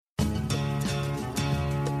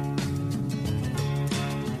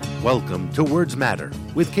Welcome to Words Matter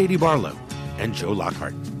with Katie Barlow and Joe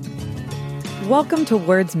Lockhart. Welcome to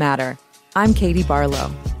Words Matter. I'm Katie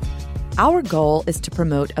Barlow. Our goal is to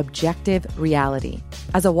promote objective reality.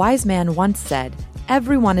 As a wise man once said,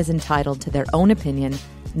 everyone is entitled to their own opinion,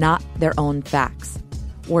 not their own facts.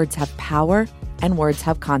 Words have power, and words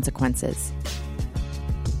have consequences.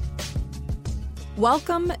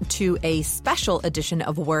 Welcome to a special edition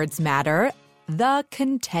of Words Matter, The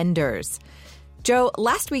Contenders. Joe,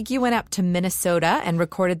 last week you went up to Minnesota and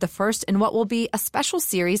recorded the first in what will be a special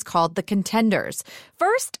series called The Contenders.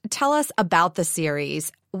 First, tell us about the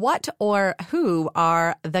series. What or who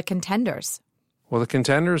are the contenders? Well, the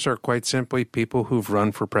contenders are quite simply people who've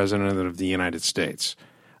run for president of the United States.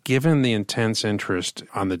 Given the intense interest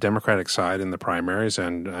on the Democratic side in the primaries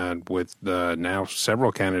and with now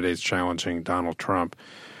several candidates challenging Donald Trump,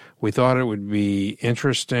 we thought it would be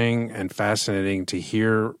interesting and fascinating to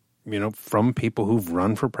hear from people who've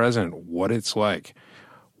run for president, what it's like,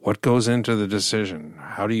 what goes into the decision.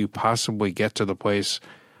 How do you possibly get to the place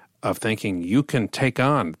of thinking you can take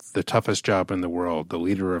on the toughest job in the world, the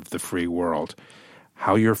leader of the free world,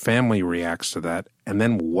 how your family reacts to that, and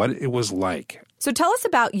then what it was like. So tell us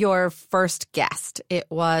about your first guest. It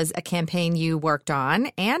was a campaign you worked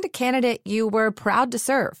on and a candidate you were proud to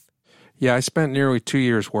serve. Yeah, I spent nearly 2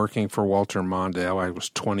 years working for Walter Mondale. I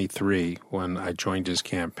was 23 when I joined his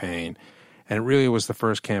campaign. And it really was the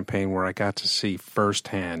first campaign where I got to see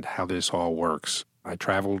firsthand how this all works. I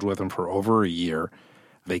traveled with him for over a year,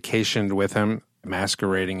 vacationed with him,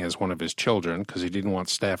 masquerading as one of his children because he didn't want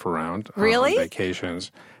staff around Really? on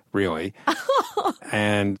vacations. Really.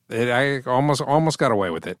 And I almost got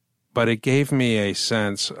away with it. But it gave me a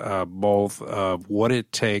sense both of what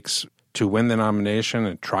it takes to win the nomination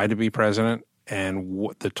and try to be president and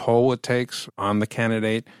what the toll it takes on the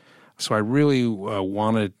candidate. So I really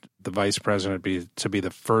wanted the vice president to be the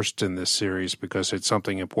first in this series because it's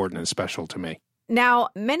something important and special to me. Now,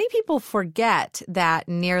 many people forget that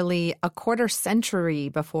nearly a quarter century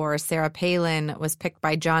before Sarah Palin was picked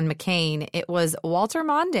by John McCain, it was Walter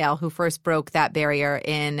Mondale who first broke that barrier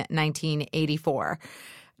in 1984.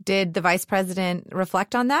 Did the vice president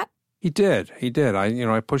reflect on that? He did.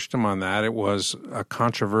 I pushed him on that. It was a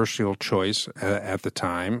controversial choice at the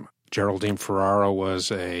time. Geraldine Ferraro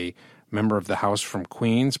was a member of the House from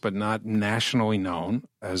Queens, but not nationally known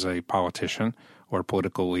as a politician or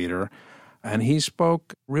political leader. And he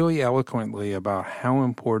spoke really eloquently about how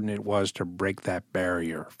important it was to break that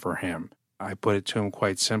barrier for him. I put it to him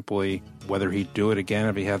quite simply, whether he'd do it again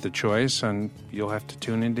if he had the choice, and you'll have to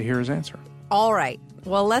tune in to hear his answer. All right.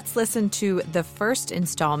 Well, let's listen to the first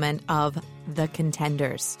installment of The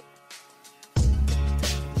Contenders.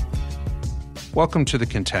 Welcome to The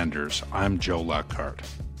Contenders. I'm Joe Lockhart.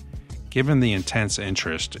 Given the intense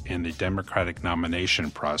interest in the Democratic nomination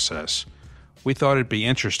process, we thought it'd be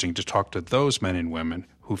interesting to talk to those men and women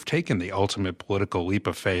who've taken the ultimate political leap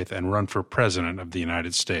of faith and run for president of the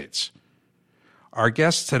United States. Our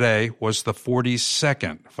guest today was the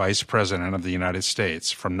 42nd Vice President of the United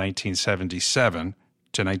States from 1977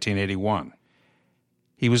 to 1981.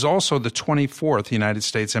 He was also the 24th United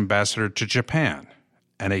States Ambassador to Japan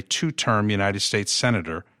and a two-term United States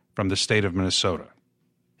Senator from the state of Minnesota.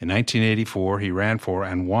 In 1984, he ran for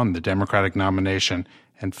and won the Democratic nomination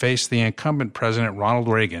and faced the incumbent President Ronald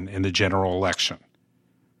Reagan in the general election.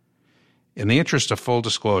 In the interest of full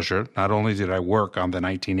disclosure, not only did I work on the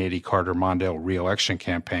 1980 Carter-Mondale re-election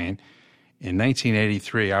campaign, in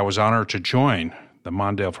 1983 I was honored to join the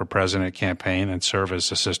Mondale for President campaign and serve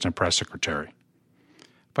as Assistant Press Secretary.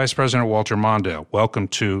 Vice President Walter Mondale, welcome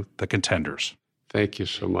to The Contenders. Thank you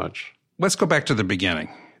so much. Let's go back to the beginning.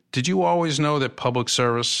 Did you always know that public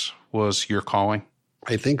service was your calling?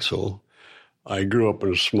 I think so. I grew up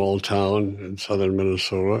in a small town in southern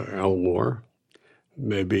Minnesota, Elmore,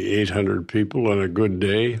 maybe 800 people on a good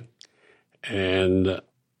day. And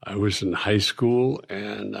I was in high school,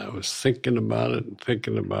 and I was thinking about it.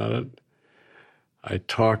 I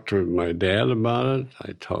talked with my dad about it.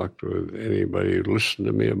 I talked with anybody who listened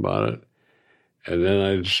to me about it. And then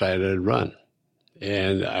I decided I'd run.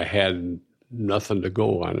 And I had nothing to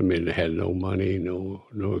go on. I mean, I had no money, no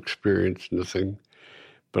experience, nothing.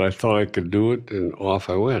 But I thought I could do it, and off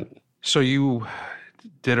I went. So you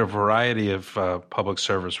did a variety of public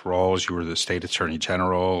service roles. You were the state attorney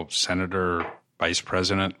general, senator, vice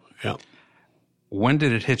president. Yeah. When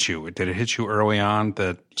did it hit you? Did it hit you early on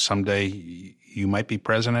that someday you might be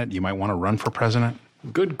president? You might want to run for president?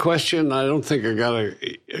 Good question. I don't think I got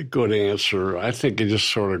a good answer. I think it just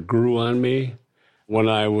sort of grew on me. When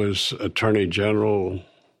I was attorney general,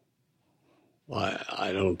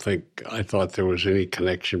 I don't think I thought there was any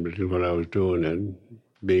connection between what I was doing and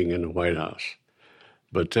being in the White House.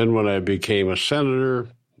 But then when I became a senator,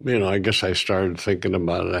 I guess I started thinking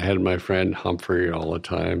about it. I had my friend Humphrey all the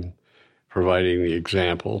time providing the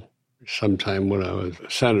example. Sometime when I was a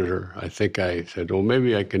senator, I think I said, well,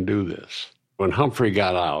 maybe I can do this. When Humphrey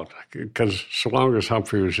got out, because so long as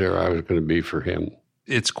Humphrey was there, I was going to be for him.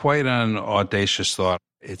 It's quite an audacious thought.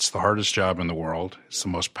 It's the hardest job in the world. It's the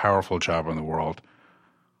most powerful job in the world.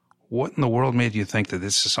 What in the world made you think that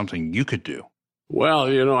this is something you could do?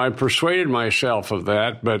 Well, I persuaded myself of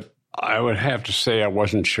that, but I would have to say I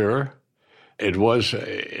wasn't sure. It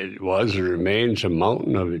remains a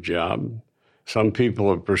mountain of a job. Some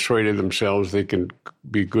people have persuaded themselves they can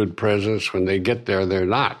be good presidents. When they get there, they're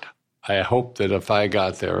not. I hope that if I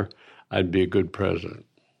got there, I'd be a good president.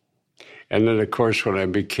 And then, of course, when I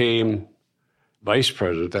became vice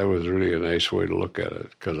president, that was really a nice way to look at it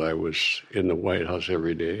because I was in the White House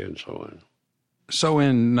every day and so on. So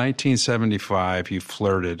in 1975, you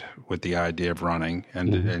flirted with the idea of running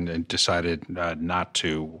and decided not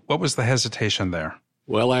to. What was the hesitation there?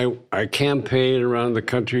 Well, I campaigned around the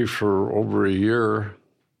country for over a year,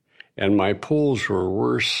 and my polls were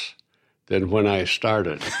worse than when I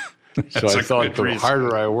started. So I thought the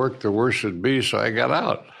harder I worked, the worse it'd be, so I got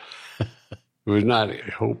out. It was not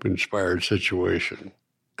a hope-inspired situation.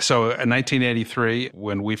 So in 1983,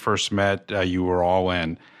 when we first met, you were all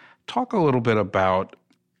in. Talk a little bit about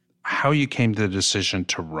how you came to the decision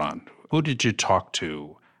to run. Who did you talk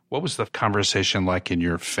to? What was the conversation like in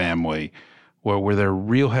your family? Were there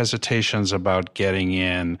real hesitations about getting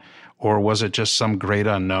in, or was it just some great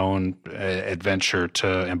unknown adventure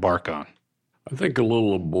to embark on? I think a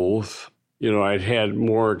little of both. I'd had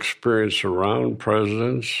more experience around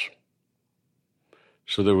presidents,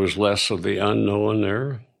 so there was less of the unknown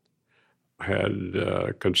there. I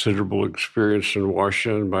had considerable experience in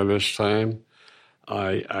Washington by this time.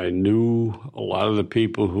 I knew a lot of the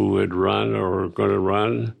people who had run or were going to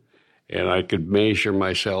run, and I could measure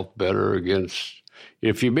myself better against.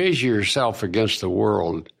 If you measure yourself against the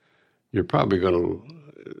world, you're probably going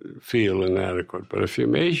to feel inadequate. But if you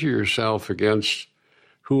measure yourself against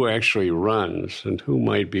who actually runs and who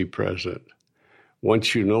might be president,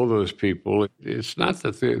 once you know those people, it's not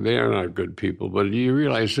that they are not good people, but you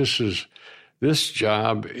realize this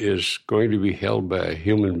job is going to be held by a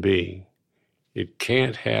human being. It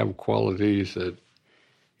can't have qualities that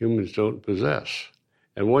humans don't possess.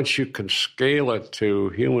 And once you can scale it to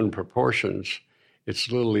human proportions, it's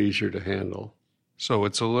a little easier to handle. So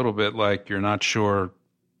it's a little bit like you're not sure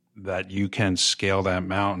that you can scale that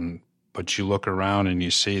mountain, but you look around and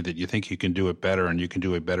you see that you think you can do it better and you can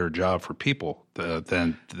do a better job for people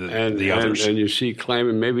than the others. And you see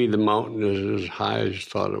climbing, maybe the mountain is as high as you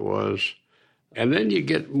thought it was. And then you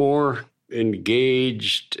get more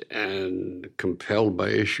engaged and compelled by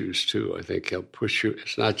issues, too. I think he'll push you.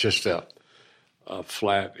 It's not just a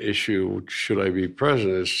flat issue, should I be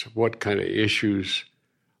president? It's what kind of issues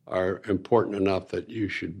are important enough that you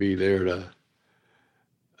should be there to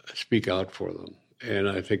speak out for them. And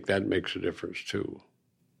I think that makes a difference, too.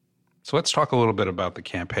 So let's talk a little bit about the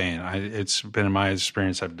campaign. It's been in my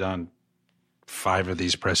experience, I've done 5 of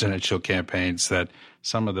these presidential campaigns, that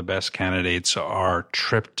some of the best candidates are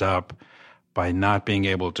tripped up by not being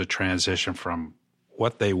able to transition from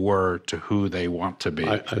what they were to who they want to be.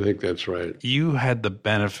 I think that's right. You had the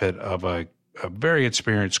benefit of a very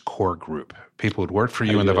experienced core group. People who'd worked for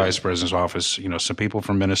you in the vice president's office, some people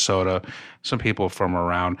from Minnesota, some people from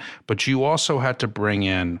around, but you also had to bring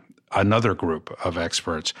in another group of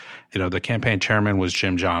experts. The campaign chairman was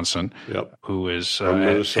Jim Johnson, who is a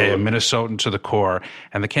Minnesotan to the core,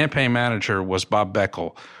 and the campaign manager was Bob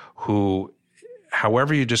Beckel, who,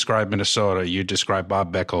 however you describe Minnesota, you describe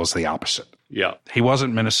Bob Beckel as the opposite. Yeah. He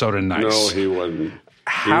wasn't Minnesota nice. No, he wasn't.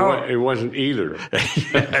 He wasn't either.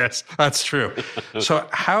 Yes, that's true. So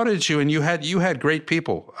how did you, and you had great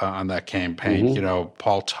people on that campaign,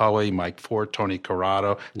 Paul Tully, Mike Ford, Tony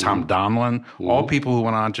Corrado, Tom Donilon, all people who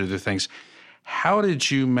went on to do things. How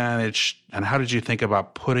did you manage, and how did you think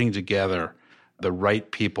about putting together the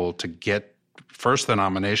right people to get first the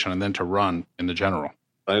nomination and then to run in the general?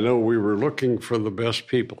 I know we were looking for the best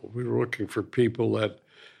people. We were looking for people that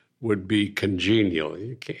would be congenial.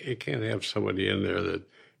 You can't have somebody in there that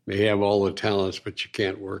may have all the talents, but you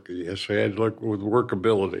can't work it. So you had to look with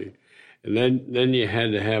workability. And then you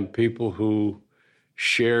had to have people who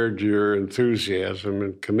shared your enthusiasm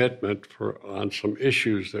and commitment on some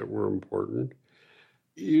issues that were important.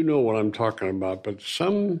 You know what I'm talking about, but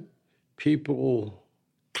some people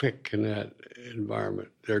click in that environment.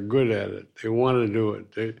 They're good at it. They want to do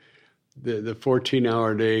it. The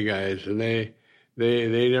 14-hour day guys, and they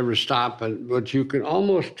never stop. But you can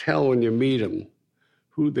almost tell when you meet them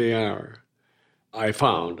who they are. I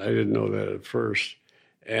found. I didn't know that at first.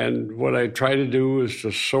 And what I try to do is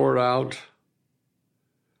to sort out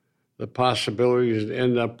the possibilities and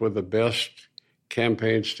end up with the best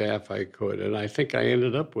campaign staff I could. And I think I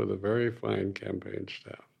ended up with a very fine campaign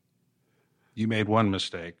staff. You made one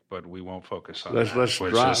mistake, but we won't focus on that.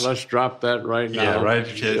 Let's drop that right now. Yeah,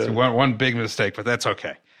 right. Yeah. One big mistake, but that's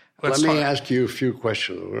okay. Let me ask you a few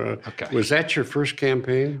questions. Okay. Was that your first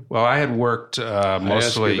campaign? Well, I had worked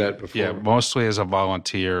mostly as a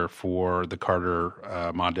volunteer for the Carter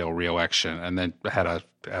Mondale reelection, and then had a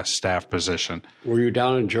staff position. Were you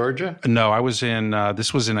down in Georgia? No, I was in.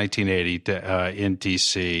 This was in 1980 in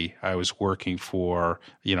D.C. I was working for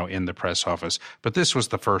in the press office, but this was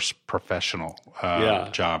the first professional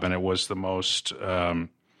job, and it was the most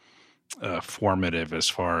formative as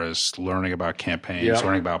far as learning about campaigns,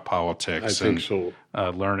 learning about politics,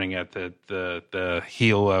 learning at the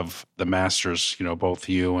heel of the masters. Both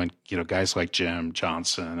you and guys like Jim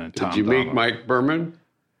Johnson and Tom. Did you meet Mike Berman?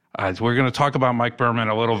 We're going to talk about Mike Berman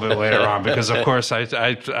a little bit later on because, of course,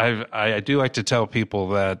 I do like to tell people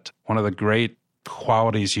that one of the great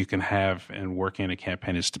qualities you can have in working in a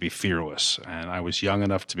campaign is to be fearless. And I was young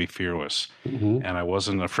enough to be fearless, and I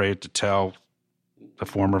wasn't afraid to tell the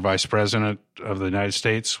former vice president of the United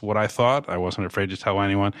States what I thought. I wasn't afraid to tell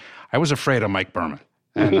anyone. I was afraid of Mike Berman,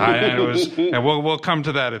 and and we'll come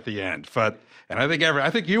to that at the end. And I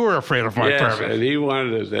think you were afraid of Mike Berman. Yes, and he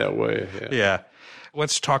wanted it that way. Yeah.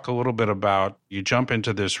 Let's talk a little bit about you jump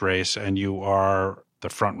into this race and you are the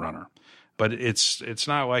front runner. But it's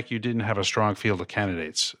not like you didn't have a strong field of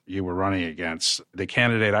candidates you were running against. The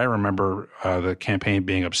candidate I remember the campaign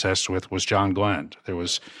being obsessed with was John Glenn. There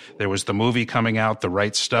was the movie coming out, The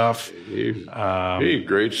Right Stuff. He's a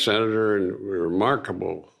great senator and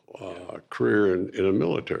remarkable career in the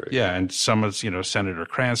military. Yeah, and some of Senator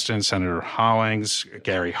Cranston, Senator Hollings,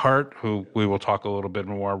 Gary Hart, who we will talk a little bit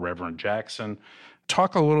more, Reverend Jackson.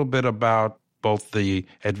 Talk a little bit about both the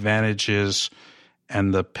advantages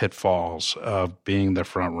and the pitfalls of being the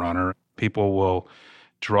front runner. People will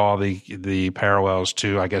draw the parallels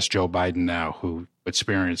to, I guess, Joe Biden now, who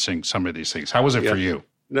experiencing some of these things. How was it for you?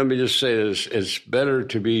 Let me just say this. It's better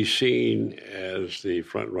to be seen as the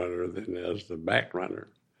front runner than as the back runner.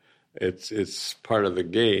 It's part of the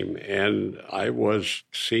game. And I was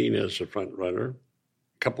seen as the front runner.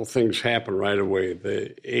 A couple things happen right away.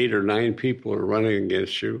 The 8 or 9 people are running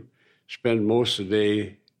against you, spend most of the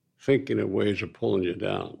day thinking of ways of pulling you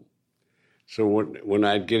down. So when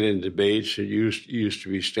I'd get in debates, it used to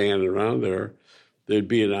be standing around there, there'd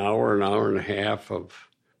be an hour and a half of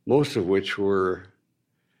most of which were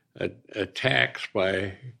attacks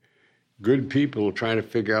by good people trying to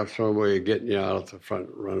figure out some way of getting you out of the front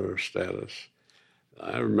runner status.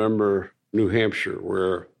 I remember New Hampshire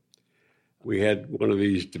where we had one of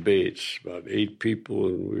these debates, about 8 people,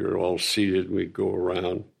 and we were all seated, and we'd go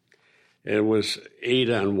around. And it was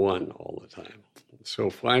 8-on-1 all the time. So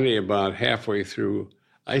finally, about halfway through,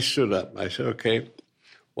 I stood up. I said, okay,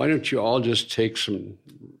 why don't you all just take some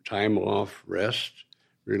time off, rest,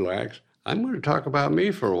 relax? I'm going to talk about me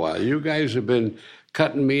for a while. You guys have been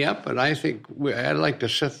cutting me up, and I think I'd like to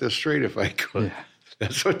set this straight if I could. Yeah.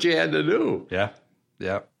 That's what you had to do. Yeah,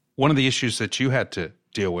 yeah. One of the issues that you had to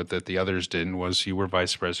deal with that the others didn't was you were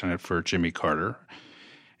vice president for Jimmy Carter.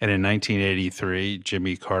 And in 1983,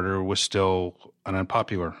 Jimmy Carter was still an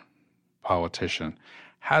unpopular politician.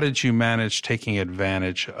 How did you manage taking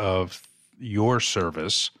advantage of your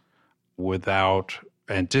service without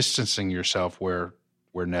and distancing yourself where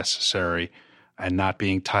necessary and not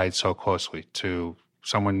being tied so closely to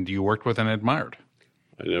someone you worked with and admired?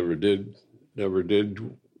 I never did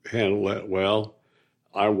handle that well.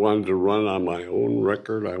 I wanted to run on my own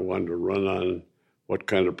record. I wanted to run on what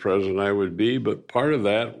kind of president I would be, but part of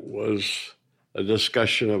that was a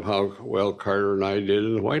discussion of how well Carter and I did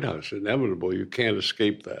in the White House. Inevitable. You can't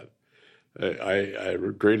escape that. I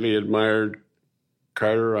greatly admired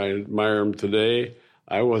Carter. I admire him today.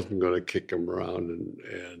 I wasn't going to kick him around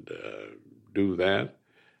and do that.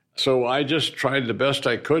 So I just tried the best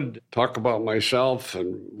I could talk about myself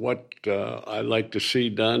and what I'd like to see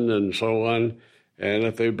done and so on. And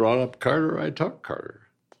if they brought up Carter, I'd talk Carter.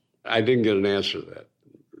 I didn't get an answer to that.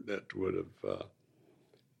 That would have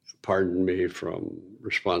pardoned me from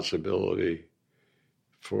responsibility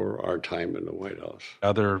for our time in the White House.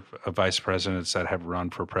 Other vice presidents that have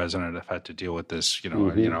run for president have had to deal with this.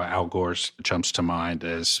 Al Gore jumps to mind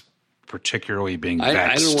as particularly being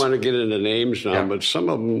vexed. I don't want to get into names now, but some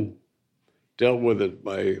of them dealt with it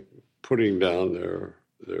by putting down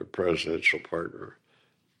their presidential partner.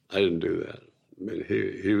 I didn't do that. I mean,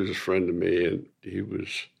 he was a friend of me, and he was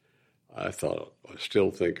I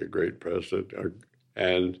still think a great president.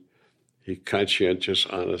 And he conscientious,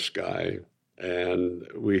 honest guy. And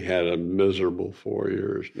we had a miserable 4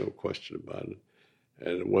 years, no question about it.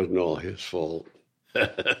 And it wasn't all his fault.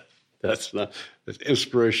 That's an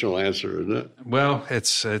inspirational answer, isn't it? Well,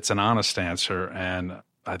 it's an honest answer, and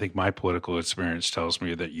I think my political experience tells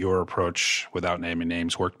me that your approach, without naming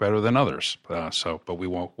names, worked better than others. But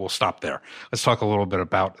we'll stop there. Let's talk a little bit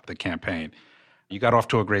about the campaign. You got off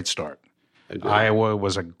to a great start. Iowa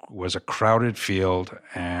was a crowded field,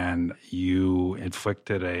 and you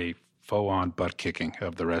inflicted a full-on butt kicking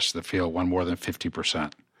of the rest of the field, won more than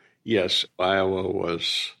 50%. Yes, Iowa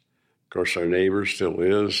was, of course, our neighbor still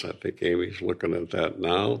is. I think Amy's looking at that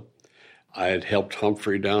now. I had helped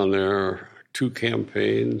Humphrey down there 2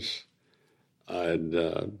 campaigns. I'd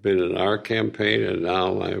been in our campaign, and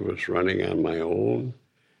now I was running on my own.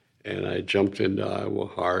 And I jumped into Iowa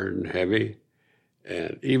hard and heavy.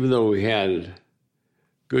 And even though we had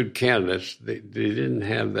good candidates, they didn't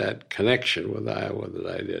have that connection with Iowa that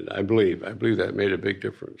I did. I believe that made a big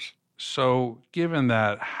difference. So given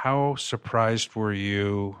that, how surprised were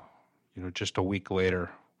you, just a week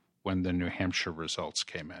later when the New Hampshire results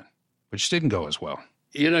came in, which didn't go as well?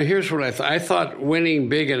 Here's what I thought. I thought winning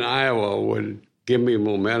big in Iowa would give me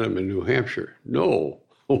momentum in New Hampshire. No.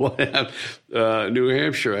 What happened? New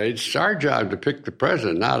Hampshire, it's our job to pick the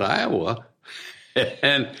president, not Iowa.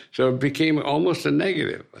 And so it became almost a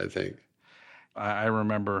negative, I think. I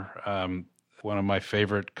remember one of my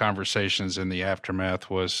favorite conversations in the aftermath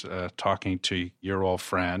was talking to your old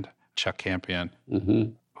friend, Chuck Campion,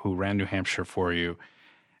 who ran New Hampshire for you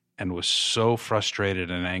and was so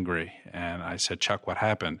frustrated and angry. And I said, Chuck, what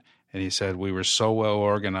happened? And he said, we were so well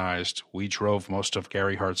organized, we drove most of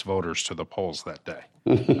Gary Hart's voters to the polls that day.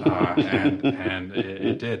 And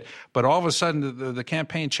it did. But all of a sudden, the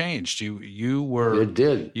campaign changed. It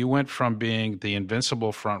did. You went from being the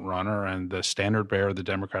invincible front runner and the standard bearer of the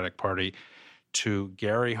Democratic Party to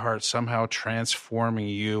Gary Hart somehow transforming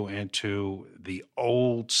you into the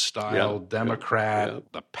old-style Democrat,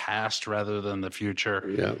 the past rather than the future.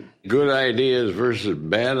 Yeah. Good ideas versus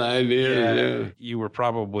bad ideas. Yeah. You were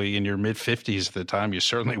probably in your mid-50s at the time. You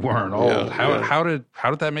certainly weren't old. How did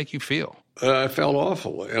that make you feel? I felt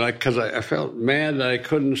awful, because I felt mad that I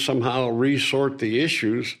couldn't somehow resort the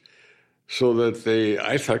issues so that they,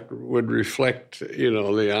 I thought, would reflect,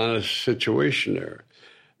 the honest situation there.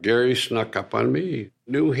 Gary snuck up on me.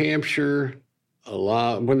 New Hampshire,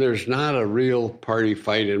 when there's not a real party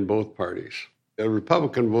fight in both parties, the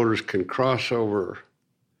Republican voters can cross over,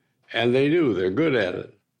 and they do. They're good at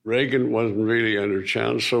it. Reagan wasn't really under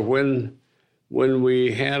challenge. So when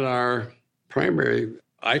we had our primary,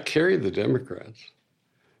 I carried the Democrats,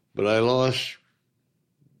 but I lost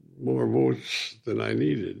more votes than I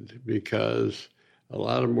needed because a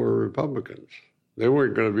lot of them were Republicans. They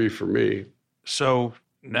weren't going to be for me. So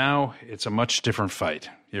now it's a much different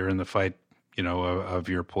fight. You're in the fight, of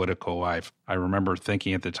your political life. I remember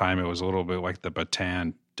thinking at the time it was a little bit like the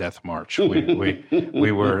Bataan Death March.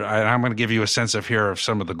 We were. I'm going to give you a sense of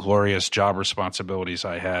some of the glorious job responsibilities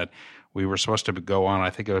I had. We were supposed to go on,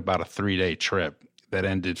 I think, about a 3-day trip that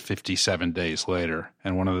ended 57 days later.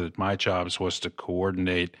 And one of my jobs was to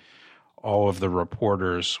coordinate all of the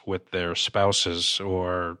reporters with their spouses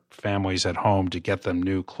or families at home to get them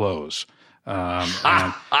new clothes.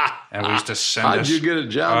 And we used to send How'd you get a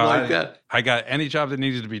job like that? I got any job that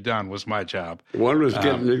needed to be done was my job. One was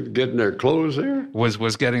getting their clothes there? Was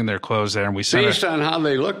getting their clothes there. And we sent Based on how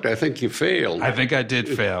they looked, I think you failed. I think I did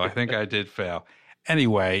fail.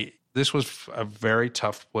 Anyway, this was a very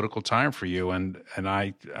tough political time for you. And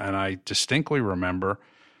I distinctly remember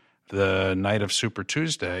the night of Super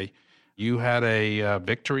Tuesday, you had a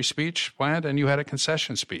victory speech planned and you had a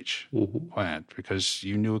concession speech planned because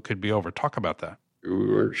you knew it could be over. Talk about that. We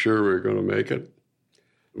weren't sure we were going to make it.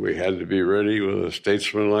 We had to be ready with a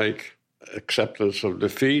statesmanlike acceptance of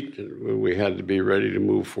defeat. We had to be ready to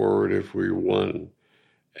move forward if we won.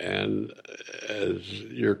 And as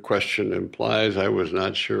your question implies, I was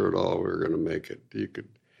not sure at all we were going to make it.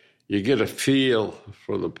 You get a feel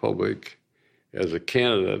for the public as a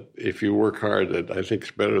candidate, if you work hard, that I think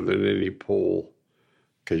is better than any poll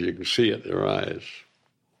because you can see it in their eyes.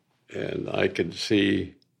 And I could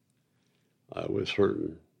see I was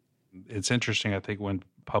hurting. It's interesting, I think, when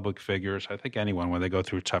public figures, I think anyone, when they go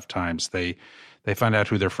through tough times, they find out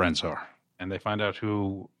who their friends are. And they find out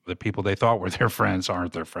who the people they thought were their friends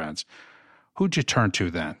aren't their friends. Who'd you turn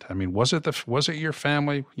to then? I mean, was it your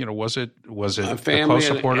family? Was it family, the close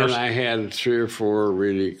supporters? And I had 3 or 4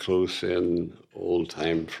 really close-in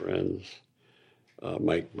old-time friends.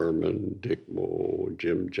 Mike Berman, Dick Moe,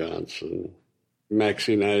 Jim Johnson,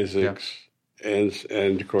 Maxine Isaacs,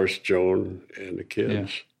 and of course Joan and the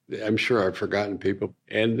kids. Yeah. I'm sure I've forgotten people.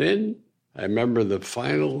 And then I remember the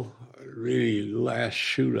final, really last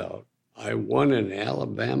shootout. I won in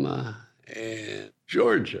Alabama and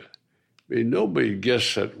Georgia. I mean, nobody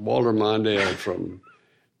guessed that Walter Mondale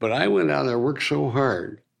but I went down there and worked so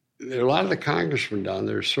hard. A lot of the congressmen down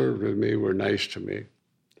there served with me, were nice to me.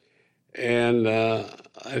 And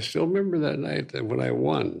I still remember that night when I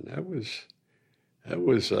won. That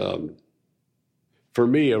was for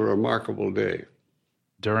me, a remarkable day.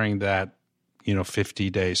 During that,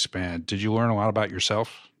 50-day span, did you learn a lot about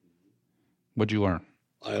yourself? What'd you learn?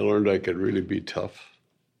 I learned I could really be tough.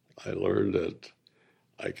 I learned that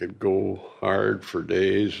I could go hard for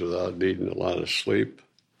days without needing a lot of sleep.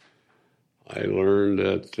 I learned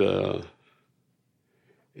that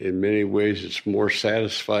in many ways it's more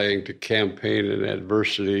satisfying to campaign in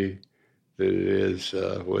adversity than it is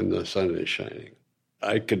when the sun is shining.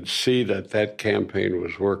 I could see that campaign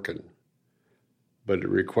was working, but it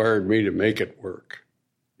required me to make it work.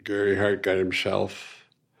 Gary Hart got himself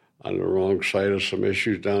on the wrong side of some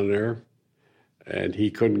issues down there, and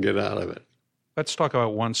he couldn't get out of it. Let's talk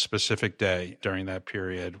about one specific day during that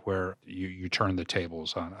period where you turned the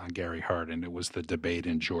tables on Gary Hart, and it was the debate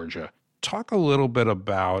in Georgia. Talk a little bit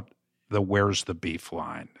about the where's the beef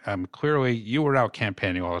line. Clearly, you were out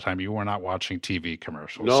campaigning all the time. You were not watching TV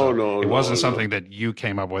commercials. No. It wasn't something that you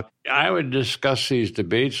came up with. I would discuss these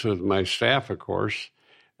debates with my staff, of course,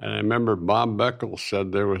 and I remember Bob Beckel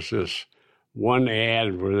said there was this one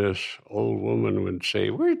ad where this old woman would say,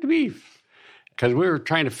 "Where's the beef?" Because we were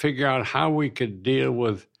trying to figure out how we could deal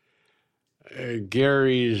with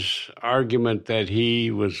Gary's argument that he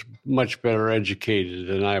was much better educated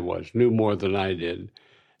than I was, knew more than I did,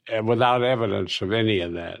 and without evidence of any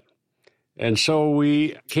of that. And so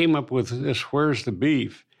we came up with this, where's the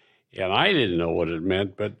beef? And I didn't know what it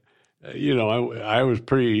meant, but, I was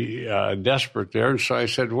pretty desperate there. And so I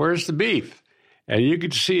said, where's the beef? And you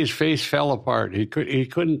could see his face fell apart. He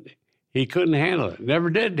couldn't handle it, never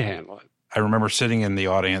did handle it. I remember sitting in the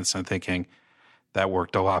audience and thinking, that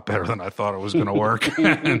worked a lot better than I thought it was going to work.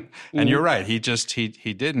 and you're right. He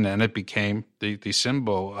didn't. And it became the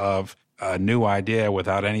symbol of a new idea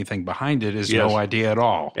without anything behind it is no idea at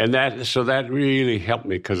all. And that really helped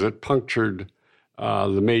me because it punctured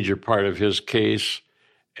the major part of his case.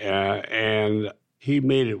 And he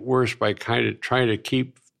made it worse by kind of trying to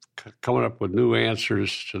keep coming up with new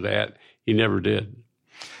answers to that. He never did.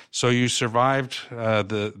 So you survived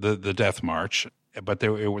the death march, but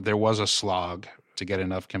there was a slog to get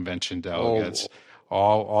enough convention delegates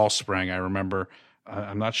all spring. I remember,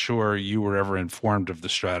 I'm not sure you were ever informed of the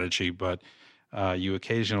strategy, but you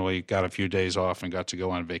occasionally got a few days off and got to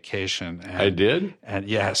go on vacation. And, I did? And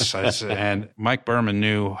yes, and Mike Berman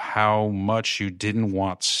knew how much you didn't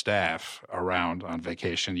want staff around on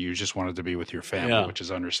vacation. You just wanted to be with your family, which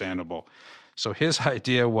is understandable. So his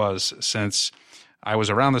idea was, since I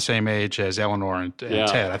was around the same age as Eleanor and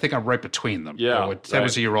Ted. I think I'm right between them. Yeah, Ted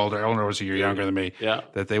was a year older. Eleanor was a year younger than me. Yeah.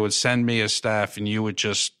 That they would send me as staff, and you would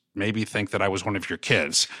just maybe think that I was one of your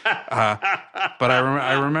kids. But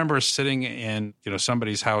I remember sitting in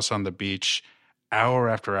somebody's house on the beach hour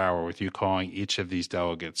after hour with you calling each of these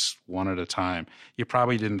delegates one at a time. You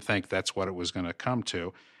probably didn't think that's what it was going to come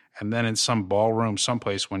to. And then in some ballroom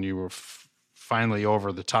someplace when you were finally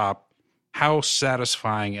over the top, how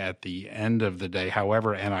satisfying at the end of the day,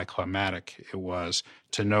 however anticlimactic it was,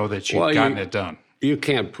 to know that you'd gotten it done. You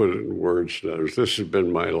can't put it in words. This has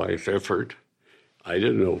been my life effort. I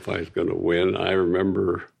didn't know if I was going to win. I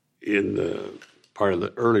remember in the part of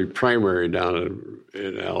the early primary down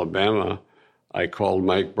in Alabama, I called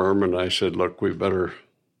Mike Berman. I said, look, we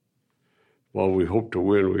hope to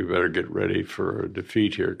win, we better get ready for a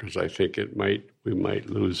defeat here because I think we might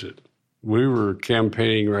lose it. We were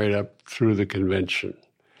campaigning right up through the convention.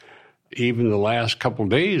 Even the last couple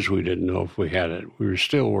of days, we didn't know if we had it. We were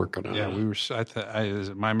still working on it. Yeah, we were.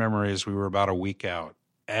 My memory is we were about a week out.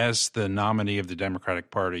 As the nominee of the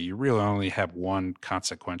Democratic Party, you really only have one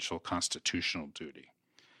consequential constitutional duty,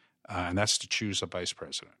 and that's to choose a vice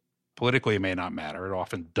president. Politically, it may not matter. It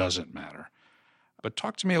often doesn't matter. But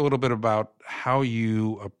talk to me a little bit about how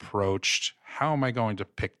you approached, how am I going to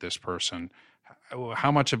pick this person?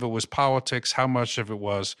 How much of it was politics? How much of it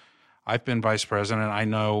was, I've been vice president, I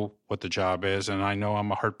know what the job is, and I know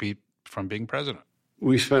I'm a heartbeat from being president?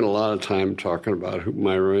 We spent a lot of time talking about who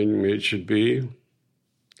my running mate should be.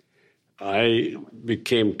 I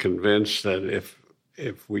became convinced that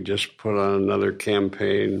if we just put on another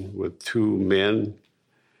campaign with two men,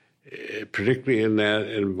 particularly in that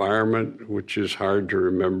environment, which is hard to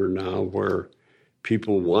remember now, where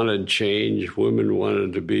people wanted change. Women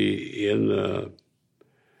wanted to be in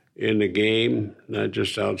the game, not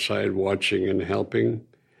just outside watching and helping.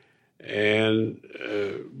 And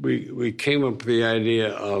we came up with the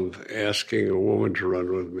idea of asking a woman to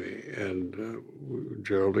run with me. And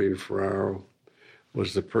Geraldine Ferraro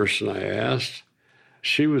was the person I asked.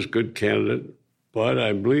 She was a good candidate, but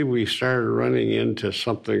I believe we started running into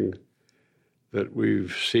something that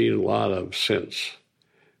we've seen a lot of since.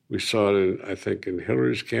 We saw it, I think, in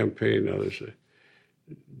Hillary's campaign. Others.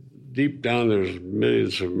 Deep down, there's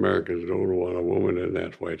millions of Americans who don't want a woman in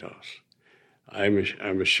that White House.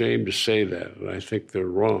 I'm ashamed to say that, and I think they're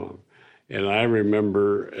wrong. And I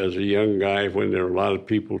remember as a young guy when there were a lot of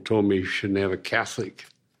people who told me you shouldn't have a Catholic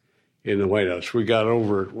in the White House. We got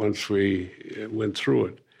over it once we went through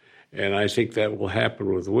it. And I think that will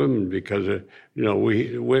happen with women because,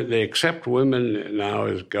 they accept women now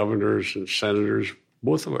as governors and senators.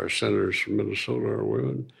 Both of our senators from Minnesota are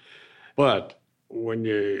women. But when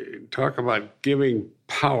you talk about giving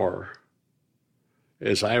power,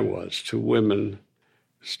 as I was, to women,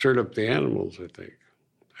 stirred up the animals, I think.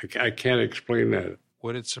 I can't explain that.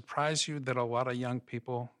 Would it surprise you that a lot of young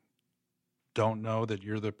people don't know that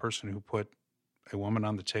you're the person who put a woman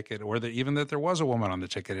on the ticket, or that even that there was a woman on the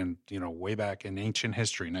ticket in, way back in ancient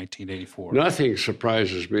history, 1984? Nothing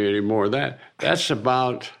surprises me anymore. That's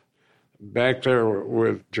about back there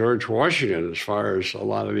with George Washington, as far as a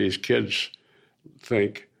lot of these kids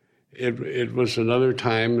think. It was another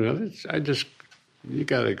time. You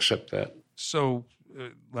got to accept that. So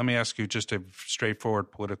let me ask you just a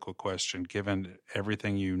straightforward political question. Given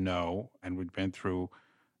everything you know and we've been through,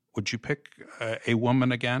 would you pick a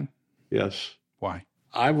woman again? Yes. Why?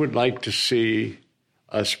 I would like to see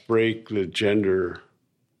us break the gender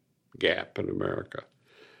gap in America.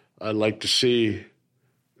 I'd like to see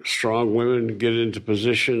strong women get into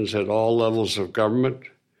positions at all levels of government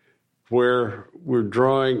where we're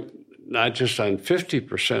drawing not just on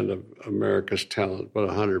 50% of America's talent, but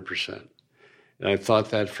 100%. And I thought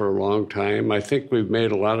that for a long time. I think we've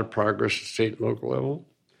made a lot of progress at state and local level,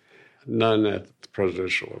 none at the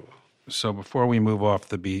presidential level. So before we move off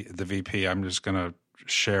the VP, I'm just going to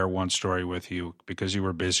share one story with you. Because you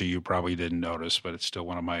were busy, you probably didn't notice, but it's still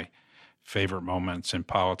one of my favorite moments in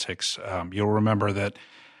politics. You'll remember that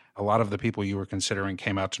a lot of the people you were considering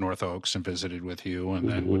came out to North Oaks and visited with you and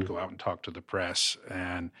then would go out and talk to the press.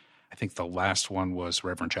 And I think the last one was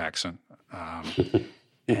Reverend Jackson.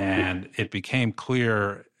 And it became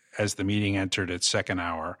clear as the meeting entered its second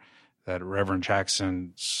hour that Reverend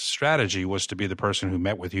Jackson's strategy was to be the person who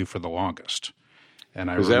met with you for the longest. And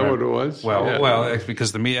Is that what it was? Well,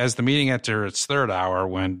 because as the meeting entered its third hour,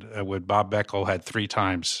 when Bob Beckel had 3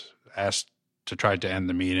 times asked to try to end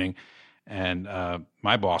the meeting, and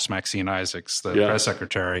my boss, Maxine Isaacs, the press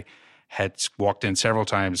secretary, had walked in several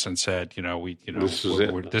times and said,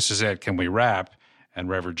 this is it. Can we wrap? And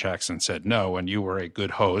Reverend Jackson said no, and you were a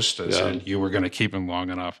good host and said you were going to keep him long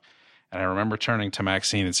enough. And I remember turning to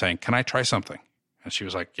Maxine and saying, "Can I try something?" And she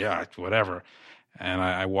was like, "Yeah, whatever." And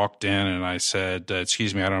I walked in and I said,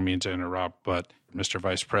 "Excuse me, I don't mean to interrupt, but Mr.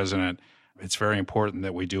 Vice President, it's very important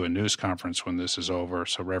that we do a news conference when this is over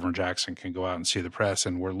so Reverend Jackson can go out and see the press,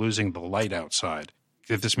 and we're losing the light outside.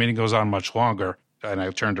 If this meeting goes on much longer," and I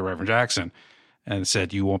turned to Reverend Jackson and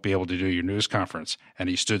said, "you won't be able to do your news conference." And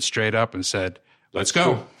he stood straight up and said, "Let's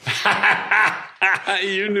go."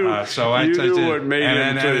 You knew. You knew what made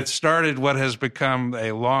and it started what has become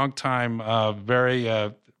a long time,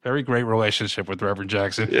 very great relationship with Reverend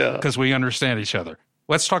Jackson because we understand each other.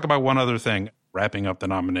 Let's talk about one other thing, wrapping up the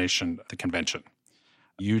nomination, the convention.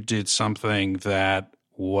 You did something that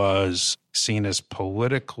was seen as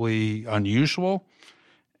politically unusual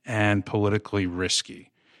and politically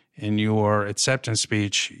risky. In your acceptance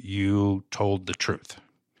speech, you told the truth.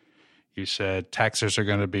 You said taxes are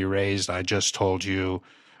going to be raised. I just told you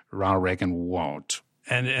Ronald Reagan won't.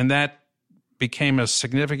 And that became a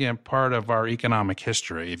significant part of our economic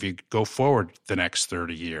history if you go forward the next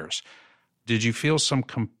 30 years. Did you feel some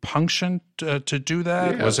compunction to do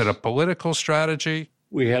that? Yes. Was it a political strategy?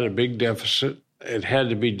 We had a big deficit. It had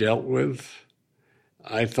to be dealt with.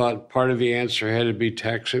 I thought part of the answer had to be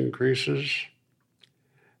tax increases.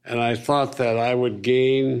 And I thought that I would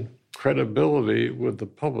gain credibility with the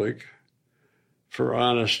public for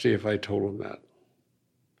honesty if I told them that.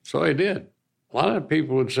 So I did. A lot of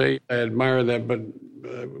people would say, I admire that, but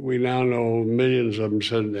we now know millions of them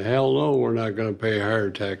said, hell no, we're not going to pay higher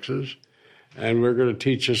taxes, and we're going to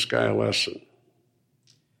teach this guy a lesson.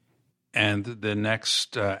 And the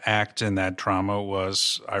next act in that drama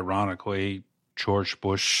was, ironically, George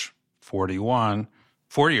Bush 41,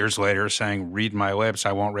 4 years later saying, read my lips,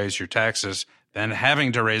 I won't raise your taxes. than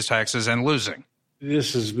having to raise taxes and losing.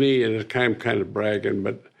 This is me, and I'm kind of bragging,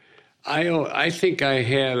 but I think I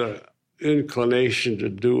had an inclination to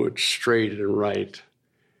do it straight and right.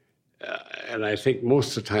 And I think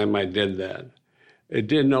most of the time I did that. It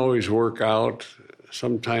didn't always work out.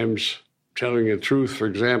 Sometimes telling the truth, for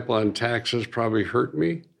example, on taxes probably hurt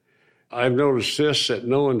me. I've noticed this, that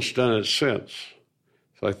no one's done it since.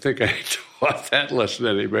 So I think I taught that lesson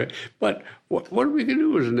anyway. But what are we going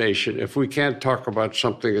to do as a nation if we can't talk about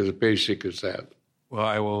something as basic as that? Well,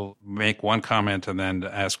 I will make one comment and then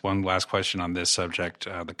ask one last question on this subject.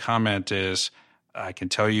 The comment is, I can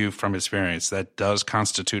tell you from experience, that does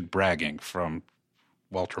constitute bragging from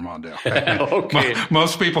Walter Mondale. Okay.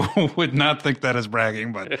 Most people would not think that is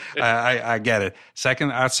bragging, but I get it.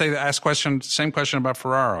 Second, I'd say same question about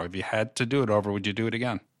Ferraro. If you had to do it over, would you do it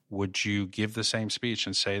again? Would you give the same speech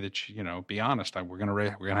and say that, be honest, we're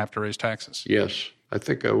going to have to raise taxes? Yes, I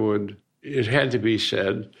think I would. It had to be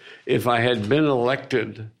said. If I had been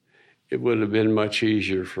elected, it would have been much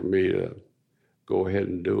easier for me to go ahead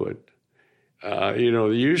and do it.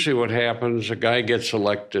 Usually what happens, a guy gets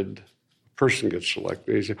elected, a person gets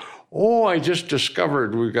elected, he says, I just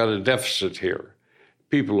discovered we've got a deficit here.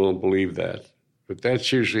 People don't believe that, but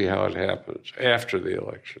that's usually how it happens after the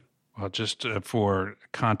election. Well, just for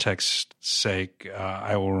context's sake,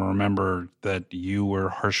 I will remember that you were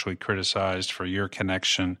harshly criticized for your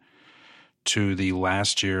connection to the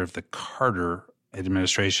last year of the Carter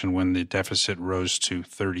administration when the deficit rose to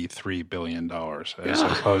 $33 billion as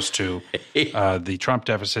opposed to the Trump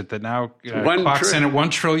deficit that now clocks in at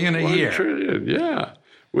 $1 trillion a year. $1 trillion, yeah.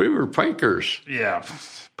 We were pikers. Yeah,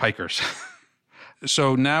 pikers.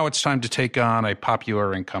 So now it's time to take on a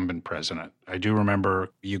popular incumbent president. I do remember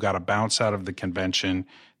you got a bounce out of the convention.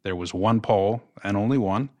 There was one poll, and only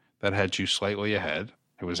one, that had you slightly ahead.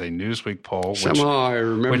 It was a Newsweek poll. Somehow I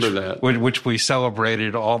remember that. Which we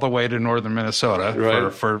celebrated all the way to northern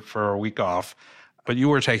Minnesota for a week off. But you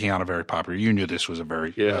were taking on a very popular. You knew this was a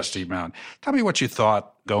very steep mountain. Tell me what you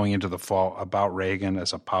thought going into the fall about Reagan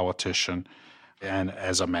as a politician and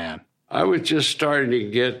as a man. I was just starting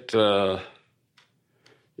to get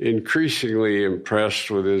increasingly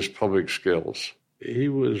impressed with his public skills. He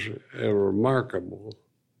was a remarkable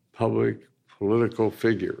public political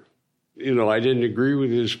figure. I didn't agree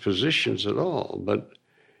with his positions at all, but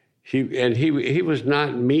he was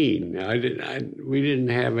not mean. We didn't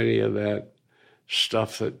have any of that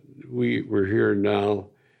stuff that we're hearing now.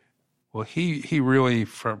 Well, he really,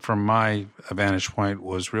 from my vantage point,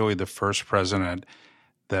 was really the first president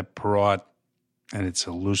that brought, and it's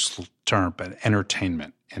a loose term, but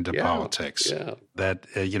entertainment into politics. Yeah. That,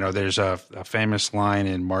 there's a famous line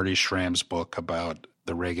in Marty Schramm's book about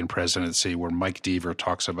the Reagan presidency where Mike Deaver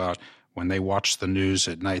talks about when they watched the news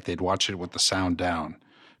at night, they'd watch it with the sound down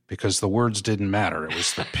because the words didn't matter. It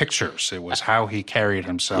was the pictures. It was how he carried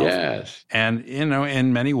himself. Yes. And,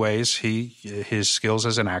 in many ways, his skills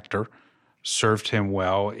as an actor served him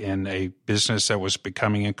well in a business that was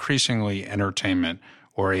becoming increasingly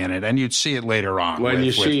entertainment-oriented. And you'd see it later on. When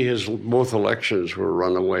you see his both elections were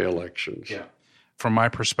runaway elections. Yeah. From my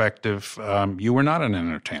perspective, you were not an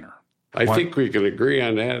entertainer. I think we can agree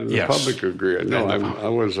on that, and the public agree. No, I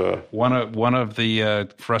was one of the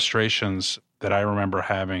frustrations that I remember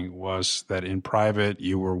having was that in private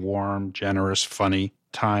you were warm, generous, funny,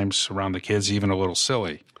 times around the kids, even a little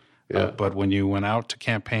silly. Yeah. But when you went out to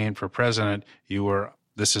campaign for president,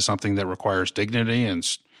 this is something that requires dignity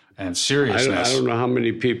and seriousness. I don't know how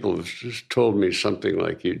many people have just told me something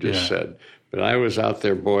like you just said, but I was out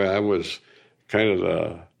there, I was kind of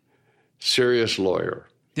a serious lawyer.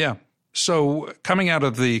 Yeah. So coming out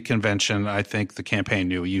of the convention, I think the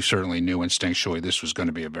campaign you certainly knew instinctually this was going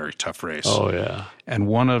to be a very tough race. Oh, yeah. And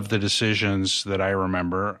one of the decisions that I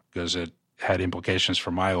remember, because it had implications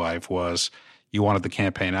for my life, was you wanted the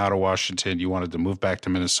campaign out of Washington, you wanted to move back to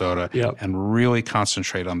Minnesota and really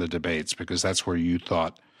concentrate on the debates because that's where you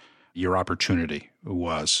thought your opportunity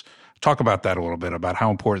was. Talk about that a little bit, about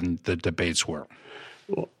how important the debates were.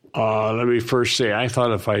 Let me first say, I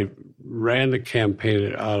thought if I ran the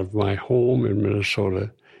campaign out of my home in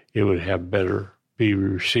Minnesota, it would be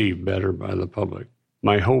received better by the public.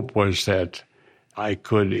 My hope was that I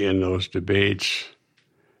could, in those debates,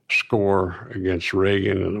 score against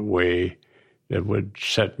Reagan in a way that would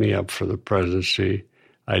set me up for the presidency.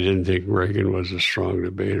 I didn't think Reagan was a strong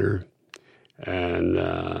debater,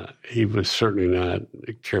 and he was certainly not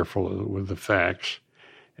careful with the facts.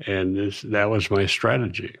 And that was my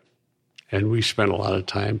strategy. And we spent a lot of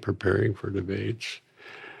time preparing for debates.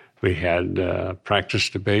 We had practice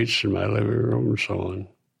debates in my living room and so on.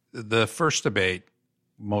 The first debate,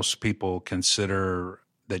 most people consider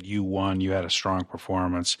that you won. You had a strong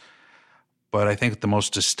performance. But I think the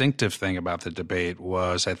most distinctive thing about the debate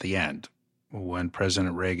was at the end, when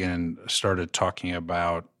President Reagan started talking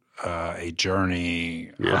about a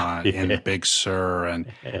journey in Big Sur, and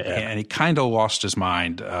he kind of lost his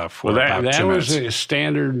mind for about 2 minutes. That was a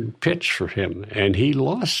standard pitch for him, and he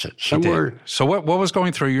lost it somewhere. So what was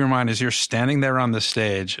going through your mind as you're standing there on the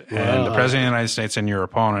stage, and the President of the United States and your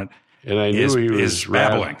opponent and I knew he was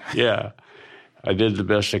babbling? Yeah. I did the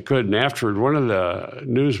best I could. And afterward, one of the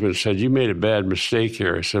newsmen said, "You made a bad mistake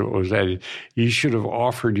here." I said, "What was that?" "You should have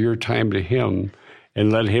offered your time to him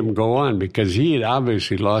and let him go on, because he had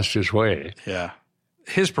obviously lost his way." Yeah.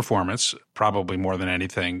 His performance, probably more than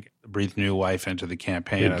anything, breathed new life into the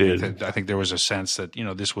campaign. It did. I think there was a sense that,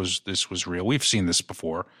 this was real. We've seen this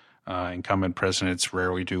before. Incumbent presidents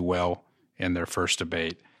rarely do well in their first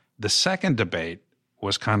debate. The second debate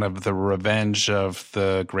was kind of the revenge of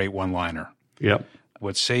the great one-liner. Yep.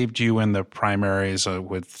 What saved you in the primaries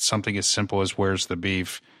with something as simple as "Where's the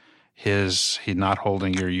beef?" He not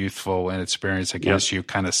holding your youthful inexperience against you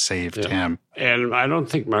kind of saved him. And I don't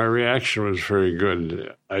think my reaction was very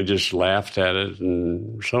good. I just laughed at it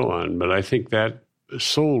and so on. But I think that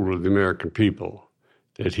sold with the American people,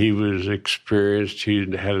 that he was experienced, he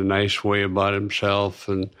had a nice way about himself,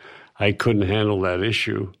 and I couldn't handle that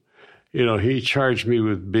issue. He charged me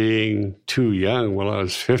with being too young when I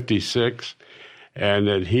was 56. And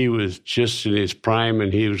that he was just in his prime,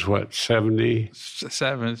 and he was, 70?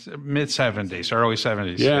 Mid-70s, early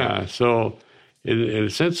 70s. Yeah, so in a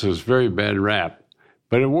sense, it was a very bad rap,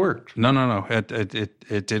 but it worked. No,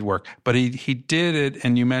 it did work. But he did it,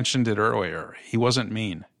 and you mentioned it earlier. He wasn't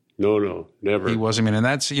mean. No, never. He wasn't mean. And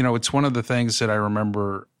that's, it's one of the things that I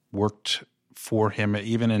remember worked for him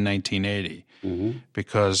even in 1980,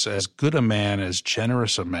 because as good a man, as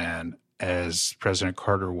generous a man as President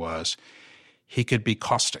Carter was, he could be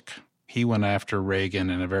caustic. He went after Reagan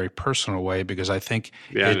in a very personal way, because I think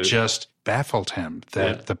it just baffled him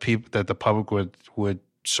that the public would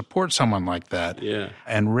support someone like that. Yeah.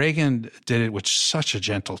 And Reagan did it with such a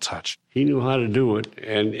gentle touch. He knew how to do it,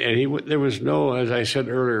 and there was no, as I said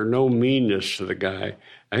earlier, no meanness to the guy.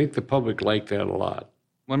 I think the public liked that a lot.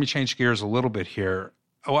 Let me change gears a little bit here.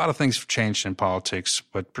 A lot of things have changed in politics,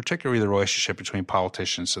 but particularly the relationship between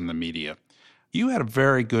politicians and the media. You had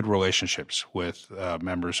very good relationships with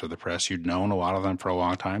members of the press. You'd known a lot of them for a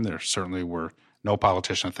long time. There certainly were no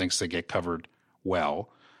politician that thinks they get covered well,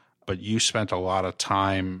 but you spent a lot of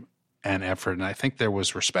time and effort, and I think there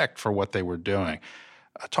was respect for what they were doing.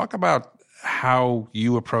 Talk about how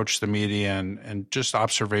you approach the media and just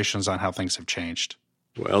observations on how things have changed.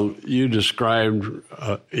 Well, you described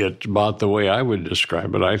it about the way I would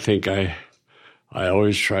describe it. I think I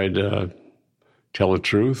always tried to tell the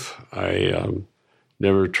truth. I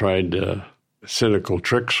never tried cynical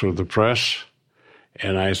tricks with the press.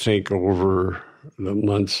 And I think over the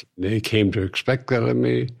months, they came to expect that of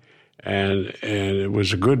me. And it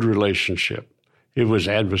was a good relationship. It was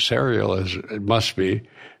adversarial, as it must be,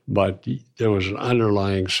 but there was an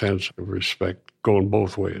underlying sense of respect going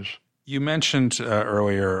both ways. You mentioned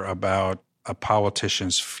earlier about a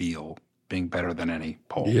politician's feel being better than any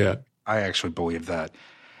poll. Yeah. I actually believe that.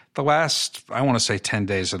 The last, I want to say 10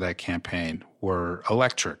 days of that campaign were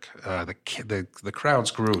electric. The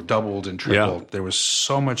crowds grew, doubled and tripled. Yeah. There was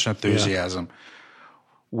so much enthusiasm. Yeah.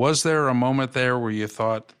 Was there a moment there where you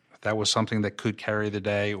thought that was something that could carry the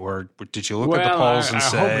day, or did you look at the polls and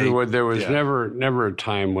say? I hope there was never a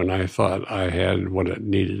time when I thought I had what it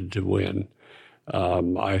needed to win.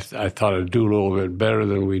 I thought I'd do a little bit better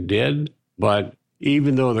than we did, but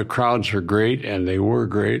even though the crowds are great, and they were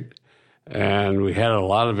great, and we had a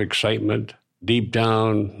lot of excitement, deep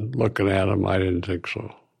down, looking at them, I didn't think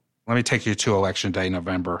so. Let me take you to Election Day,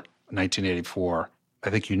 November 1984. I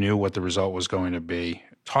think you knew what the result was going to be.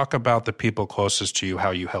 Talk about the people closest to you,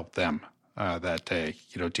 how you helped them that day,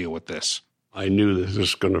 deal with this. I knew that this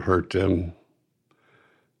was going to hurt them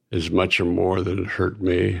as much or more than it hurt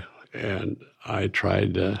me, and I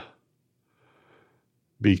tried to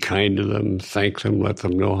be kind to them, thank them, let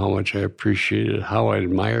them know how much I appreciated, how I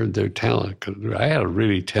admired their talent, because I had a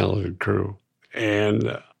really talented crew.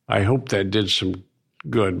 And I hope that did some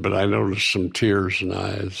good, but I noticed some tears in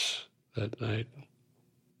eyes that night.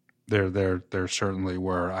 There certainly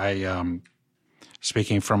were.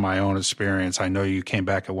 Speaking from my own experience, I know you came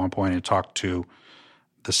back at one point and talked to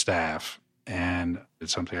the staff, and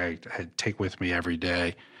it's something I take with me every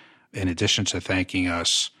day. In addition to thanking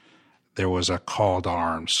us, there was a call to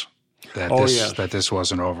arms that this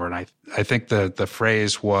wasn't over. And I think the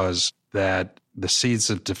phrase was that the seeds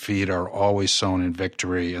of defeat are always sown in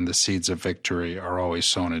victory, and the seeds of victory are always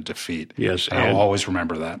sown in defeat. Yes, and I'll always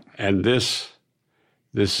remember that. And this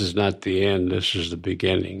is not the end. This is the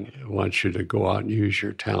beginning. I want you to go out and use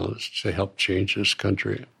your talents to help change this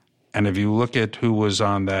country. And if you look at who was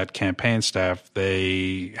on that campaign staff,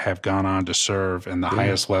 they have gone on to serve in the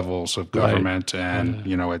highest levels of government, and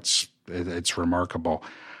it's remarkable.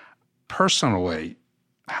 Personally,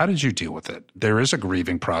 how did you deal with it? There is a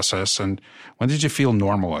grieving process, and when did you feel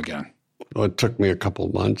normal again? Well, it took me a couple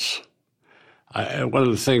of months. One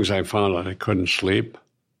of the things I found out, I couldn't sleep,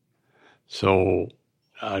 so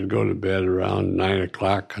I'd go to bed around 9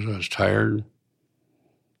 o'clock because I was tired,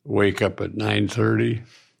 wake up at 9:30,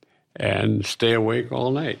 and stay awake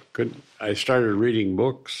all night. I started reading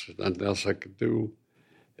books, nothing else I could do.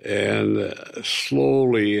 And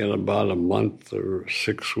slowly, in about a month or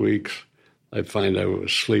 6 weeks, I find I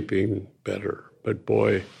was sleeping better. But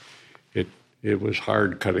boy, it was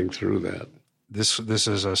hard cutting through that. This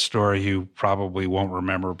is a story you probably won't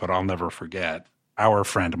remember, but I'll never forget. Our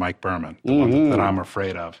friend Mike Berman, the one that I'm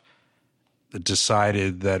afraid of,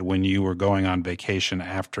 decided that when you were going on vacation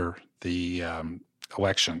after the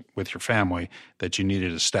election with your family, that you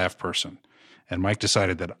needed a staff person. And Mike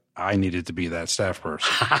decided that I needed to be that staff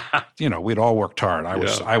person. We'd all worked hard.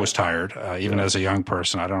 I was tired, even as a young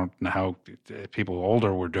person. I don't know how people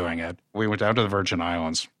older were doing it. We went down to the Virgin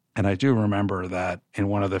Islands, and I do remember that in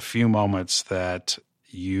one of the few moments that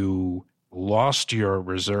you lost your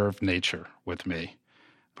reserved nature with me,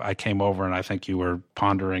 I came over and I think you were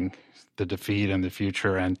pondering the defeat and the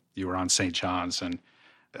future, and you were on St. John's, and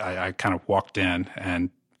I kind of walked in, and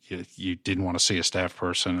you didn't want to see a staff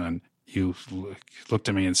person, and you looked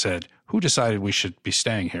at me and said, "Who decided we should be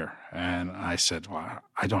staying here?" And I said, "Well,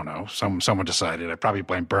 I don't know. Someone decided. I probably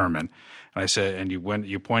blame Berman." And I said, and you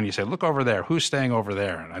pointed, you said, "Look over there. Who's staying over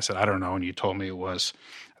there?" And I said, "I don't know." And you told me I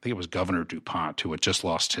think it was Governor DuPont, who had just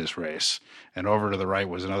lost his race. And over to the right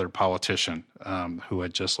was another politician who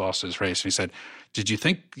had just lost his race. And he said, "Did you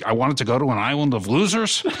think I wanted to go to an island of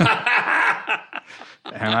losers?"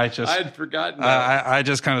 And I'd forgotten that. I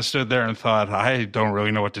just kind of stood there and thought, I don't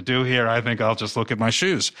really know what to do here. I think I'll just look at my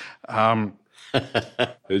shoes.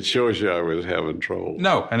 It shows you I was having trouble.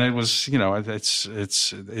 No, and it was,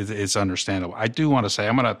 it's understandable. I do want to say,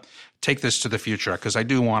 I'm going to take this to the future because I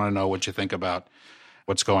do want to know what you think about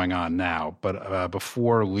what's going on now. But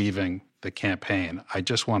before leaving the campaign, I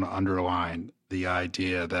just want to underline the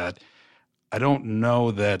idea that I don't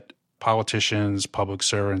know that politicians, public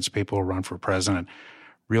servants, people who run for president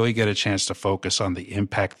really get a chance to focus on the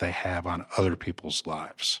impact they have on other people's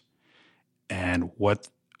lives and what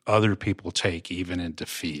other people take even in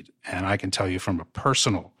defeat. And I can tell you from a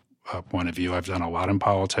personal point of view, I've done a lot in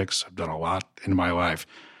politics. I've done a lot in my life.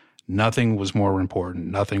 Nothing was more important.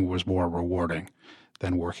 Nothing was more rewarding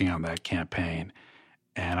than working on that campaign.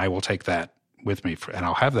 And I will take that with me, and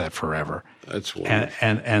I'll have that forever. That's wonderful.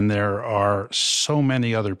 And there are so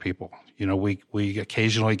many other people. We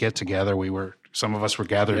occasionally get together. Some of us were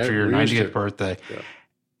gathered for your 90th birthday. Yeah.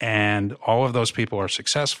 And all of those people are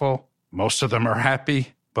successful. Most of them are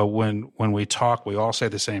happy. But when we talk, we all say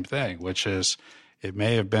the same thing, which is it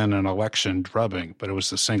may have been an election drubbing, but it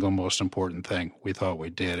was the single most important thing we thought we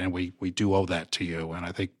did. And we do owe that to you. And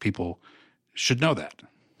I think people should know that.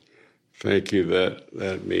 Thank you.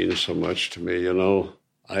 That means so much to me.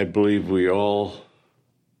 I believe we all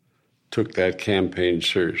took that campaign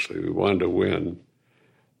seriously. We wanted to win,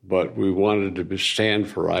 but we wanted to stand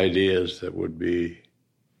for ideas that would be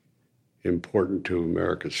important to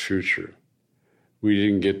America's future. We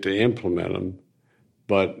didn't get to implement them,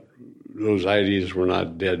 but those ideas were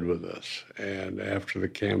not dead with us. And after the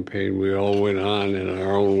campaign, we all went on in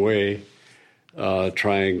our own way,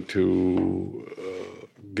 trying to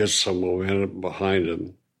get some momentum behind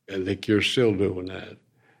them. I think you're still doing that.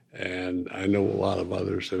 And I know a lot of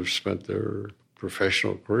others have spent their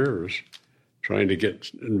professional careers trying to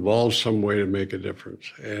get involved some way to make a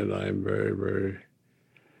difference. And I'm very, very,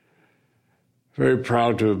 very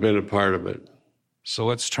proud to have been a part of it. So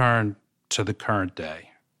let's turn to the current day.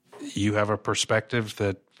 You have a perspective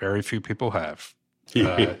that very few people have.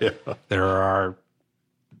 There are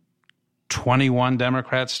 21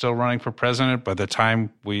 Democrats still running for president. By the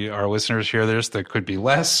time our listeners hear this, there could be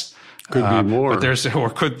less. Could be more.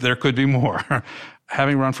 But there could be more.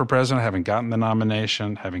 Having run for president, having gotten the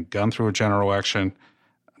nomination, having gone through a general election,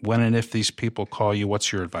 when and if these people call you,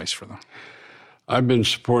 what's your advice for them? I've been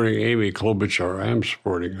supporting Amy Klobuchar. I am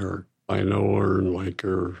supporting her. I know her and like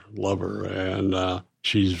her, love her, and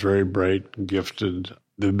she's very bright and gifted.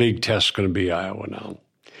 The big test's going to be Iowa now.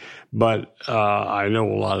 But I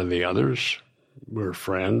know a lot of the others. We're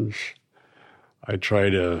friends. I try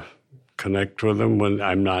to connect with them when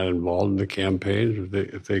I'm not involved in the campaigns.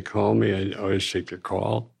 If they call me, I always take the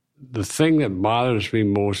call. The thing that bothers me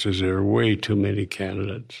most is there are way too many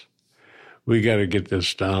candidates. We got to get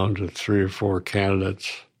this down to 3 or 4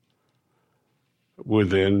 candidates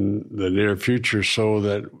within the near future so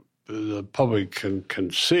that the public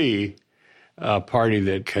can see a party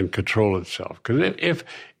that can control itself. Because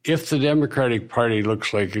if the Democratic Party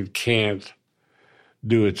looks like it can't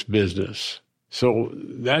do its business, so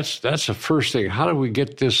that's the first thing. How do we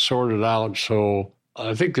get this sorted out? So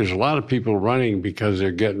I think there's a lot of people running because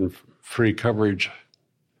they're getting free coverage,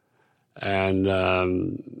 and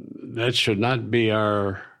that should not be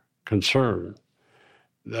our concern.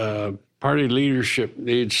 The party leadership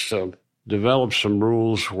needs to develop some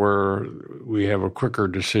rules where we have a quicker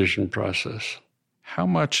decision process. How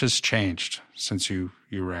much has changed since you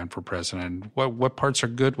ran for president? What parts are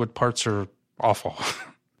good? What parts are awful?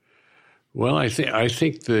 Well, I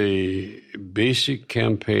think the basic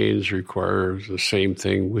campaigns require the same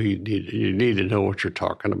thing. You need to know what you're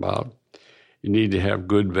talking about. You need to have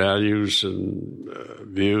good values and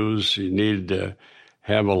views. You need to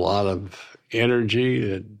have a lot of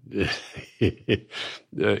energy,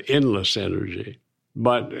 endless energy.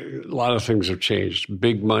 But a lot of things have changed.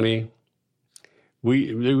 Big money.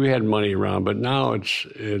 We had money around, but now it's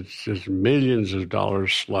just millions of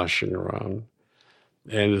dollars sloshing around,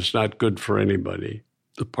 and it's not good for anybody.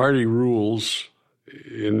 The party rules,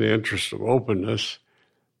 in the interest of openness,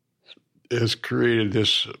 has created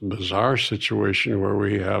this bizarre situation where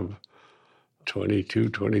we have 22,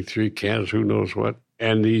 23 candidates, who knows what.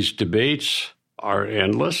 And these debates are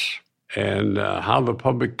endless. And how the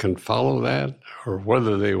public can follow that or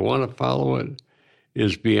whether they want to follow it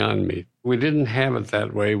is beyond me. We didn't have it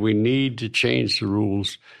that way. We need to change the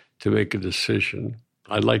rules to make a decision.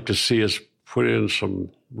 I'd like to see us put in some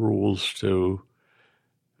rules to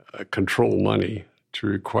control money, to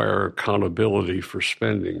require accountability for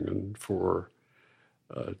spending and for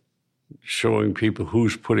showing people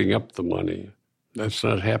who's putting up the money. That's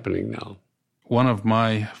not happening now. One of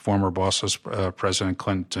my former bosses, President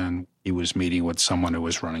Clinton, he was meeting with someone who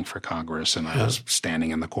was running for Congress, and I was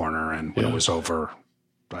standing in the corner, and when it was over,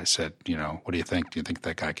 I said, what do you think? Do you think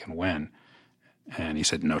that guy can win? And he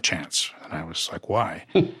said, no chance. And I was like, why?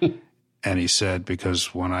 And he said,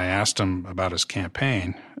 because when I asked him about his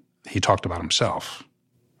campaign, he talked about himself.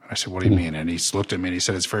 I said, what do you mean? And he looked at me and he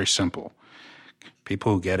said, it's very simple.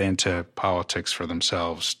 People who get into politics for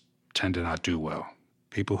themselves tend to not do well.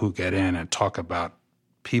 People who get in and talk about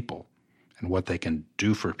people and what they can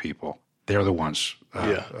do for people, they're the ones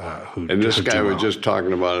who. And this guy was well. just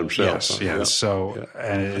talking about himself. Yes, yes. Yeah. So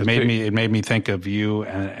and it made me think of you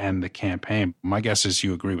and the campaign. My guess is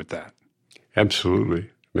you agree with that. Absolutely,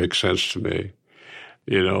 makes sense to me.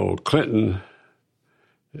 Clinton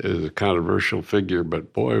is a controversial figure,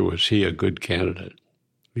 but boy, was he a good candidate.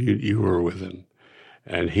 You were with him,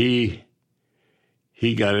 and he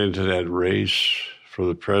got into that race for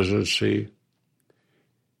the presidency.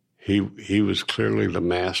 He was clearly the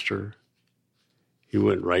master. He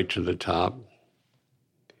went right to the top.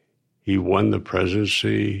 He won the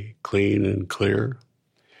presidency clean and clear,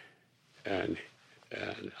 and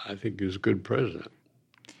I think he was a good president.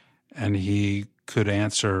 And he could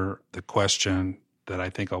answer the question that I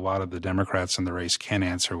think a lot of the Democrats in the race can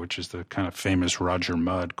answer, which is the kind of famous Roger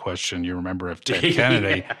Mudd question you remember of Ted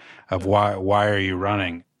Kennedy, of why are you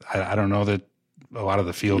running? I don't know that a lot of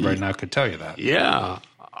the field right now could tell you that. Yeah.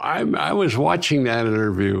 I was watching that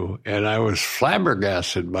interview, and I was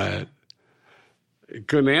flabbergasted by it. It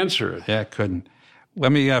couldn't answer it. Yeah, it couldn't.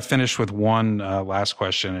 Let me finish with one last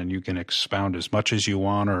question, and you can expound as much as you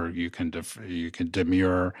want, or you can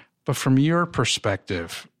demur. But from your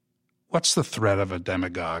perspective, what's the threat of a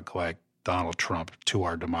demagogue like Donald Trump to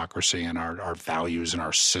our democracy and our values and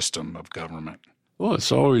our system of government? Well,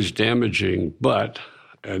 it's always damaging, but,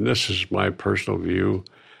 and this is my personal view,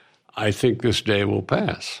 I think this day will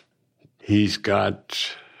pass. He's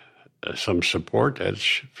got some support, that's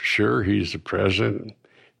for sure. He's the president.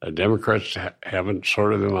 The Democrats haven't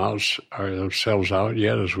sorted themselves out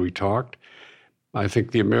yet, as we talked. I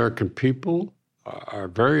think the American people are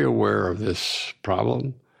very aware of this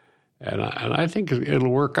problem, and I think it'll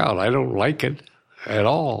work out. I don't like it at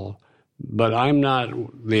all, but I'm not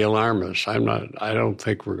the alarmist. I don't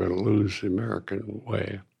think we're going to lose the American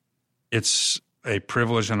way. It's a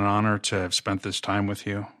privilege and an honor to have spent this time with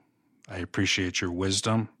you. I appreciate your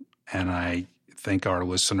wisdom, and I think our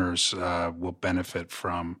listeners will benefit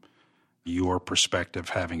from your perspective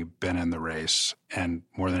having been in the race. And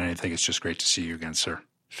more than anything, it's just great to see you again, sir.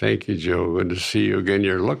 Thank you, Joe. Good to see you again.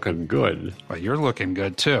 You're looking good. Well, you're looking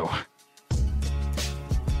good, too.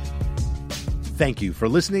 Thank you for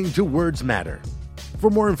listening to Words Matter. For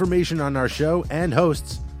more information on our show and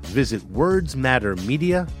hosts, visit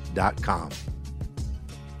wordsmattermedia.com.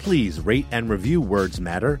 Please rate and review Words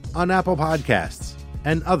Matter on Apple Podcasts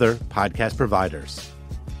and other podcast providers.